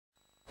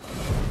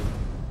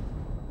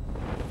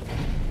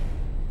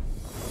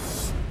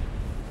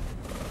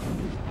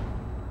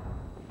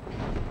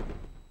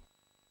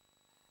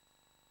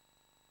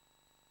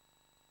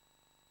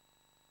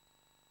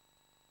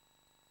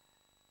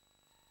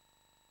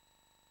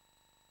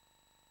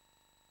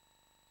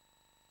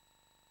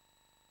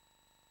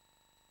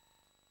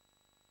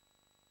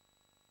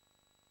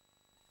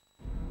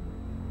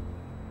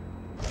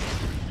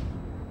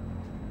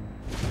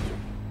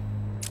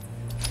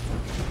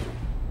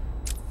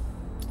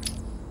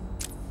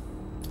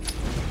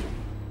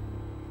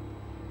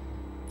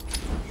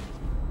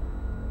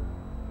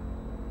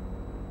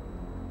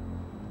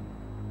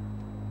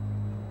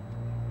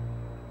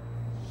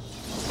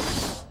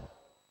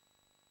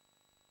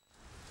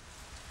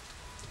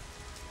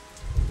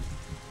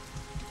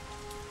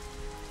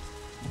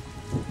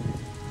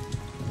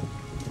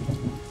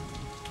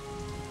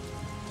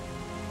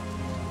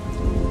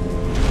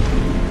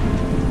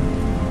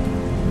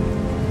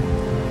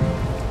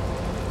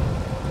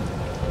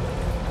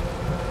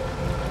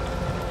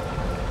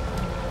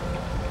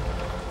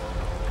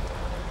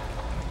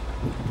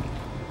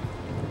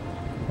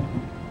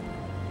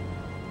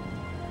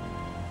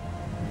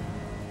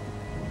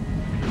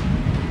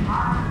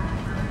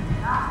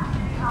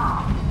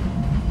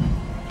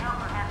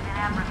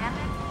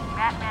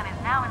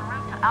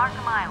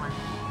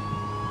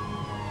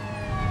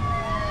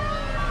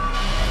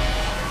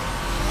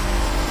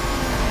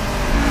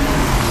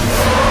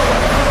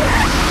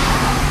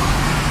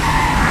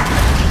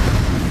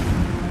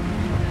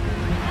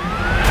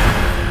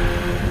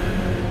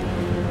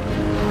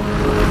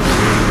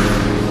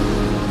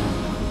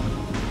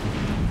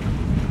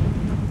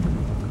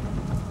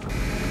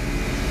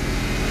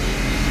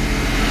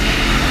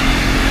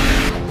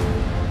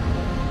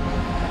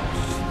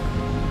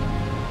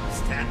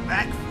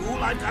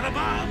I've got a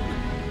bomb.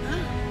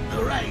 Huh?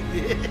 All right.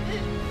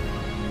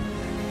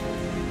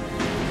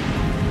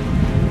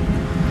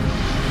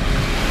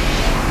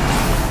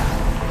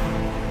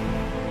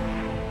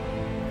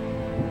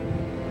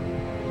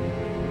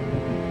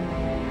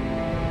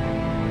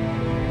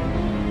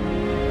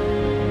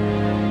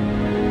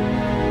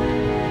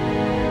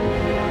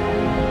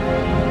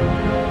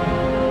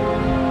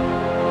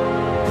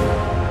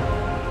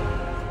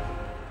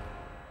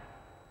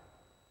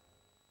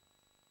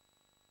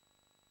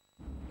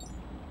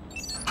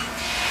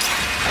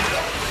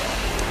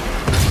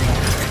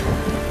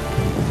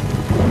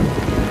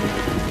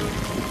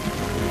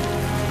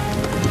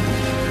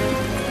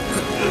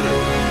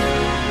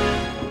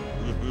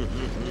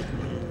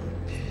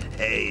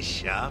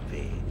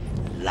 Sharpie,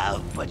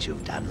 love what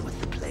you've done with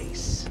the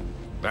place.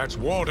 That's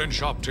Warden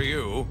Shop to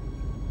you.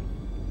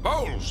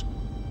 Bowles!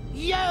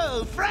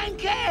 Yo,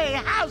 Frankie,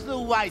 how's the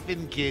wife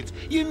and kids?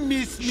 You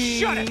miss me?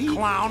 Shut it,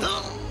 clown!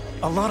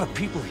 A lot of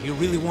people here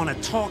really want to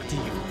talk to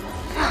you.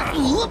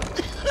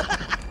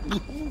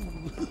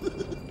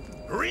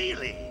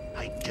 Really?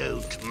 I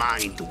don't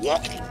mind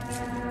walking.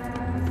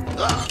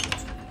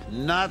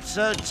 Not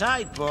so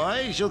tight,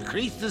 boys. You'll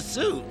crease the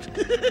suit.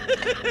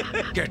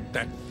 Get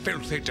that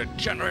filthy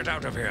degenerate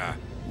out of here.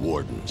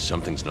 Warden,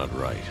 something's not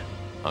right.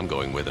 I'm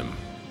going with him.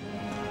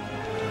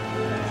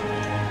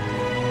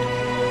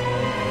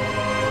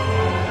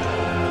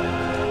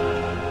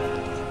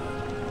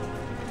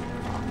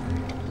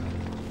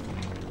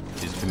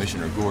 Is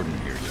Commissioner Gordon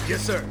here?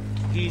 Yes, sir.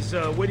 He's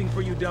waiting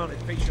for you down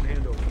at patient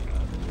handover.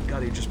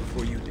 Got here just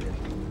before you did.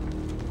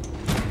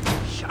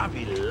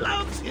 Sharpie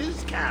loves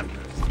his cameras.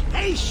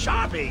 Hey,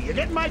 Sharpie, you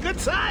getting my good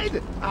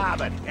side? Ah,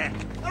 but heck,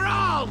 they're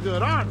all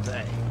good, aren't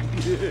they?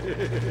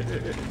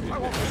 I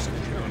won't listen to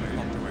you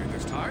locked away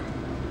this time.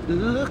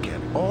 Look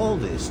at all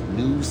this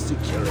new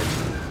security.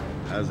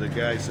 How's a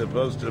guy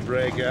supposed to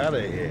break out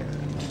of here?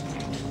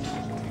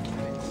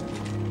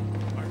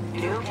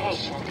 New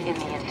patient in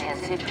the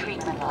intensive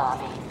treatment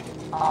lobby.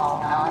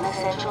 All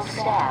non-essential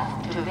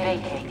staff to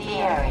vacate the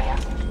area.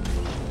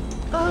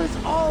 Oh, it's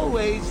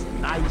always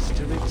nice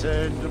to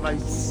return to my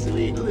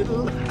sweet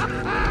little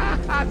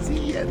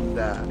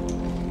hacienda.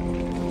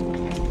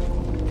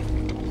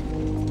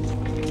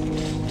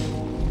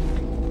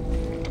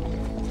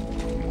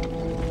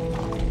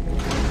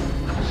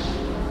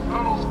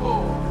 Tunnel's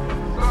full.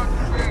 Start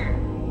the scan.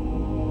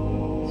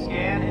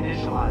 Scan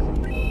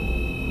initializing.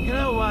 You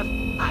know what?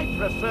 I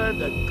prefer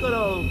the good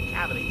old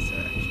cavity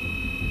search.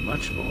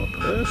 Much more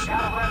personal.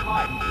 Got a red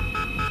light.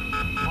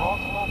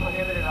 Multiple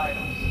prohibited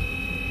items.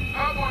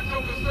 I want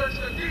you to search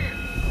again.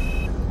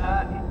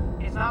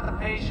 It's not the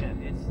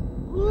patient. It's...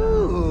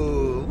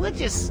 Ooh, would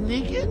you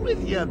sneak in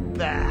with your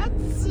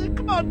bats?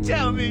 Come on,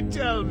 tell me.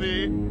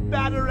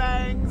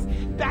 Batarangs,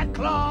 bat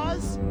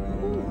claws,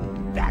 ooh,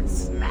 bat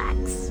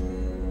smacks.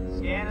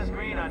 Scan is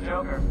green on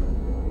Joker.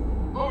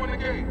 Open the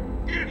gate.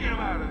 Get him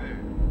out of there.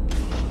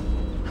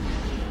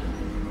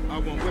 I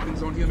want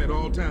weapons on him at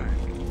all times.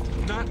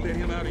 Not let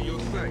him out of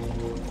your sight.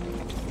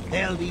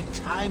 There'll be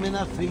time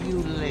enough for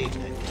you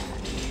later.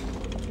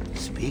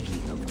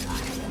 Speaking of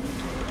time,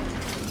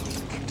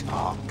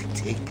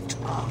 tick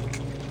tock.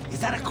 Is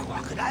that a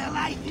crocodile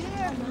I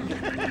hear?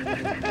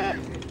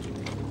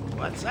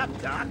 What's up,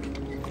 Doc?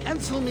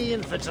 Pencil me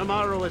in for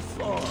tomorrow at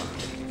 4.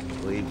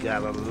 We've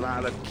got a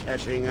lot of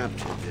catching up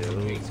to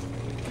do.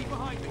 Keep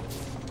behind me.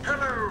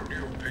 Hello,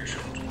 new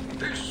patient.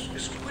 This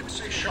is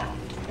Quincy Sharp,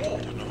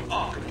 Warden of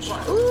Arkham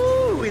Asylum.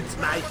 Ooh, it's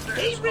my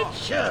favorite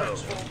show.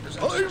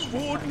 I'm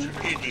Warden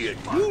Idiot.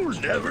 You'll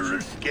never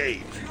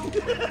escape.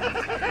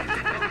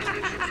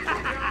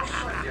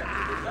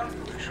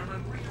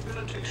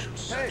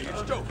 Hey,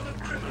 it's Joe.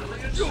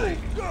 Joker!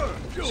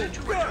 Hear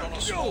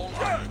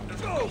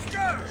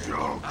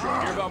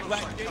about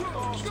Blackgate?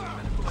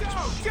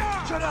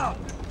 Shut up!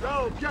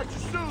 Go, catch you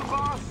soon,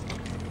 boss!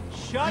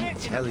 Shut it and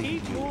Telling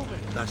keep you,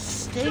 moving. the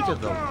state of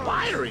the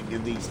wiring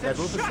in these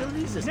federal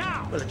facilities is,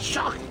 well, it's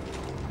shocking.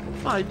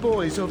 My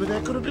boys over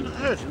there could have been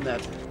hurt in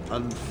that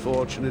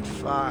unfortunate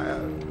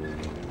fire.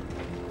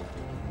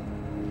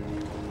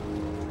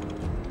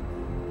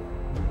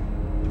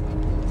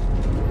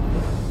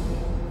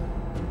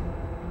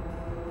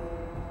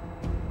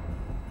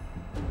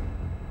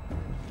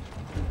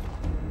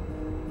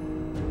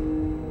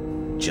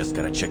 Just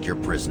gotta check your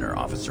prisoner,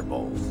 Officer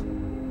Bowles.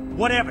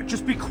 Whatever,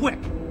 just be quick.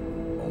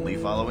 Only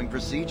following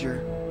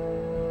procedure.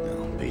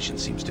 Well, patient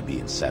seems to be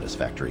in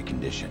satisfactory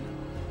condition.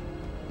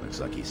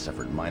 Looks like he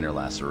suffered minor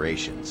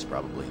lacerations,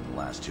 probably in the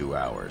last 2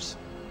 hours.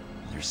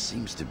 There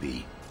seems to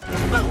be...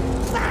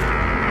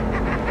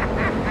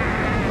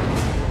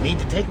 Need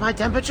to take my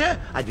temperature?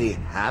 I'd be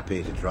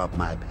happy to drop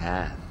my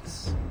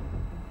pants.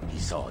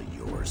 He's all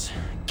yours.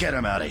 Get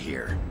him out of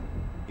here.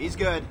 He's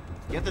good.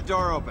 Get the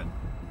door open.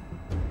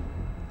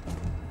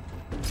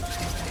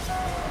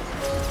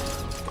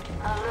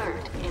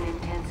 Alert in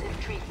intensive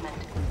treatment.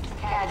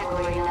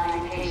 Category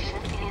 9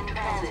 patient in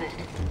transit.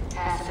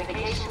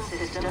 Pacification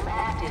system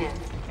active.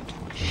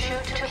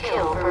 Shoot to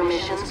kill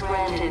permissions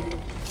granted.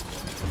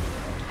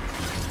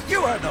 You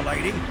You heard the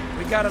lady.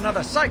 We got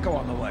another psycho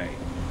on the way.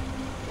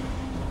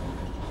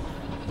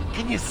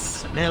 Can you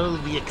smell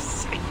the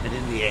excitement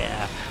in the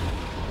air?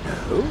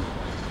 No?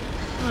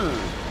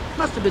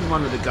 Must have been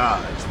one of the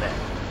guards then.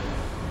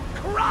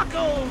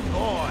 Croco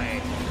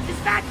boy! Is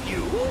that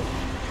you?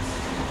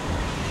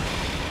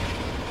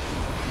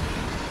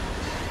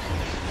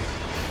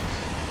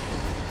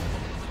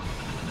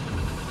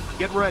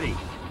 Get ready.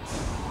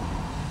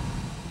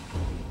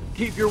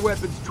 Keep your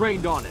weapons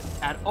trained on it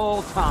at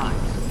all times.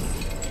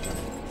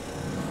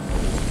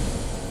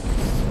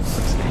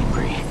 Looks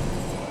angry.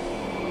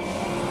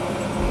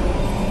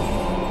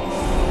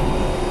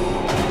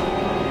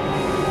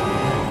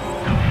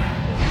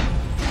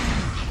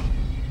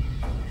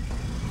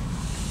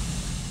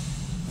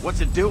 What's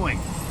it doing?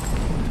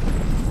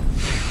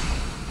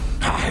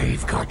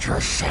 I've got your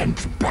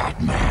scent,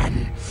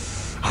 Batman.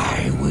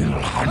 I will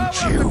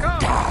hunt you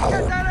down.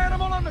 Get that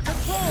animal under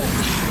control!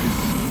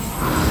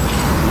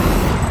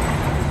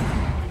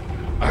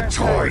 A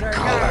toy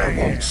collar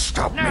won't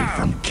stop me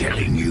from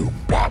killing you,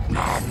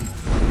 Batman.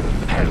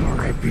 I'll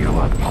rip you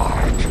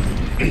apart,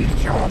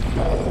 eat your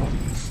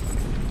bones.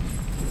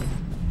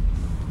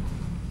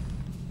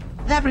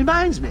 That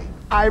reminds me,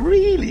 I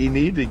really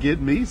need to get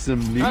me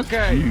some new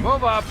Okay, shoes.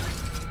 move up.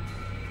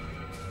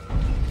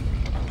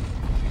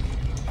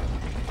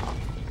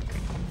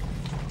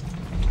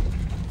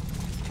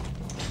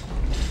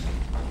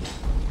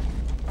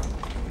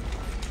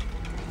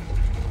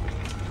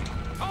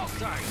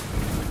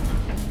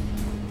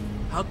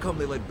 How come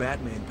they let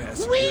Batman pass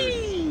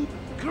security? Whee!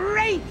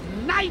 Great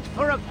night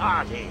for a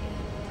party!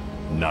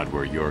 Not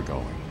where you're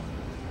going.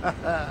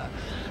 The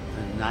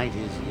night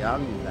is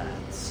young,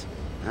 lads.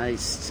 I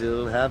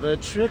still have a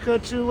trick or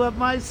two up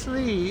my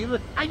sleeve.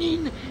 I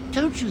mean,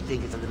 don't you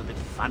think it's a little bit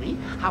funny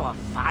how a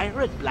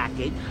fire at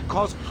Blackgate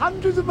caused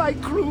hundreds of my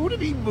crew to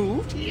be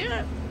moved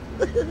here?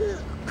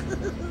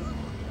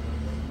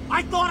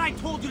 I thought I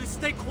told you to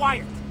stay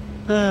quiet.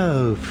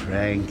 Oh,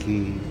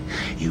 Frankie,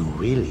 you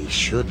really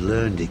should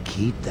learn to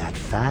keep that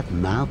fat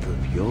mouth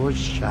of yours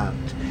shut.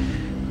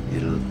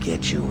 It'll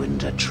get you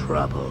into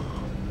trouble.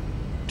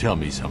 Tell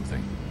me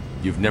something.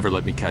 You've never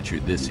let me catch you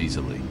this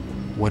easily.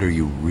 What are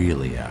you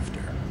really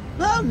after?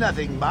 Oh,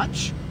 nothing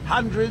much.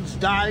 Hundreds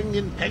dying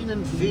in pain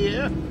and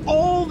fear.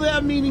 All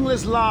their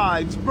meaningless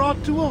lives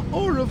brought to a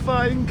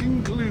horrifying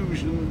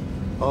conclusion.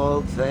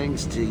 All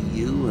thanks to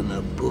you and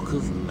a book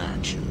of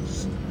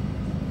matches.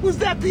 Was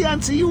that the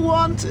answer you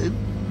wanted?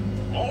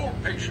 All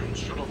patients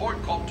should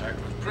avoid contact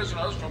with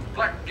prisoners from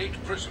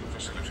Blackgate Prison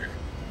Facility.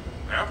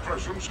 Their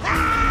presence...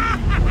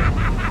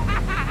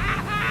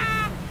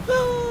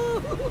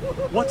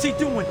 What's he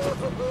doing?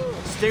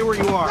 Stay where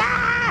you are.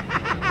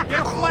 Get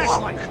a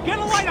flashlight. Get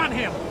a light on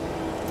him.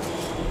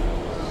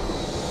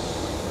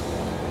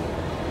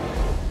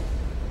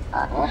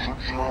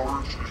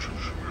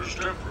 is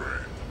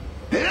temporary.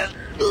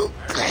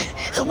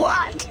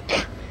 What?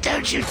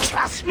 Don't you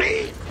trust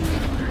me?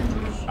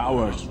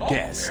 Our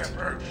guest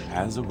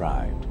has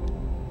arrived.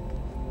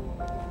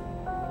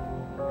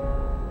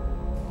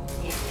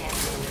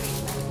 Intensive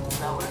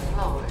treatment. Lower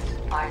floors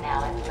are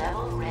now at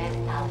level red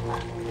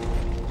alpha.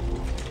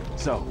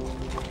 So,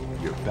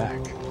 you're back.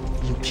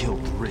 You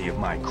killed 3 of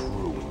my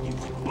crew and you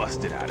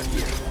busted out of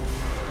here.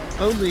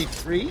 Only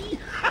 3?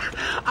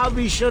 I'll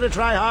be sure to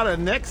try harder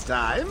next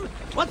time.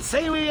 What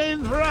say we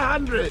aim for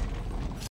 100?